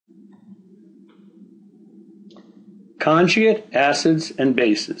Conjugate acids and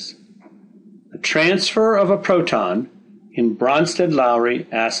bases. The transfer of a proton in Bronsted-Lowry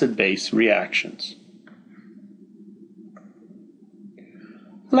acid-base reactions.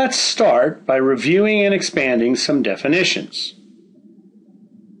 Let's start by reviewing and expanding some definitions.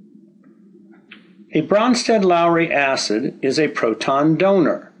 A Bronsted-Lowry acid is a proton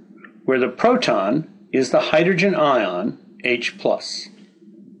donor, where the proton is the hydrogen ion H+.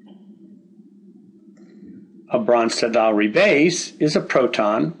 A Bronsted-Lowry base is a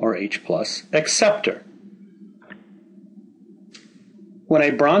proton, or H+, acceptor. When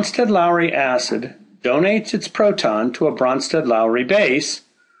a Bronsted-Lowry acid donates its proton to a Bronsted-Lowry base,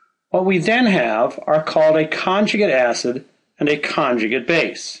 what we then have are called a conjugate acid and a conjugate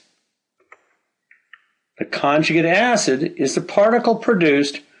base. The conjugate acid is the particle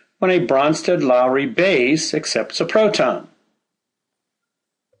produced when a Bronsted-Lowry base accepts a proton.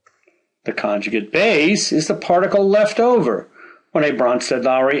 The conjugate base is the particle left over when a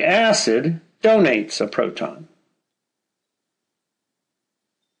Bronsted-Lowry acid donates a proton.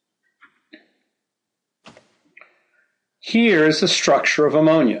 Here is the structure of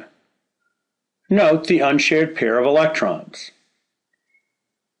ammonia. Note the unshared pair of electrons.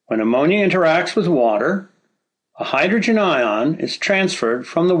 When ammonia interacts with water, a hydrogen ion is transferred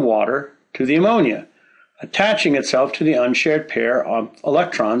from the water to the ammonia, attaching itself to the unshared pair of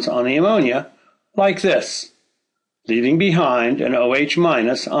electrons on the ammonia, like this, leaving behind an OH-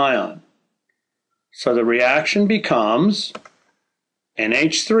 ion. So the reaction becomes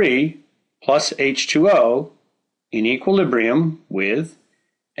NH3 plus H2O in equilibrium with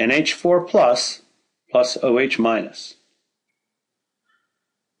NH4 plus OH-.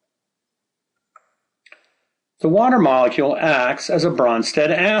 The water molecule acts as a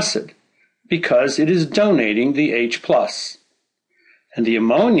Bronsted acid because it is donating the H+, and the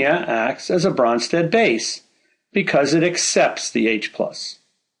ammonia acts as a Bronsted base because it accepts the H+.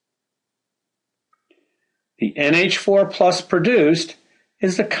 The NH4 plus produced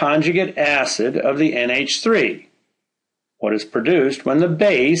is the conjugate acid of the NH3, what is produced when the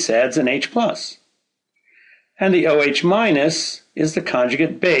base adds an H+, and the OH- is the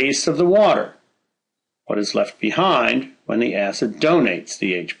conjugate base of the water, what is left behind when the acid donates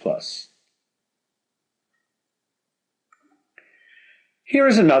the H+. Here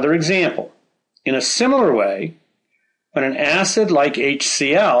is another example. In a similar way, when an acid like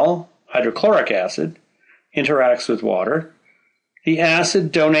HCl, hydrochloric acid, interacts with water, the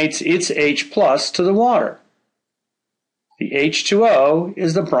acid donates its H+ to the water. The H2O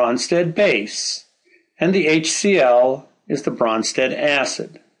is the Bronsted base, and the HCl is the Bronsted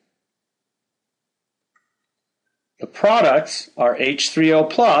acid. The products are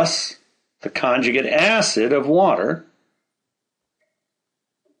H3O+, the conjugate acid of water,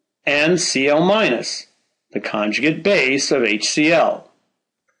 and Cl-, the conjugate base of HCl.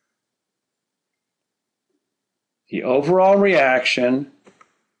 The overall reaction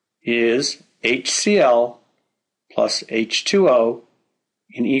is HCl plus H2O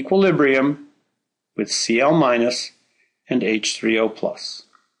in equilibrium with Cl- and H3O+.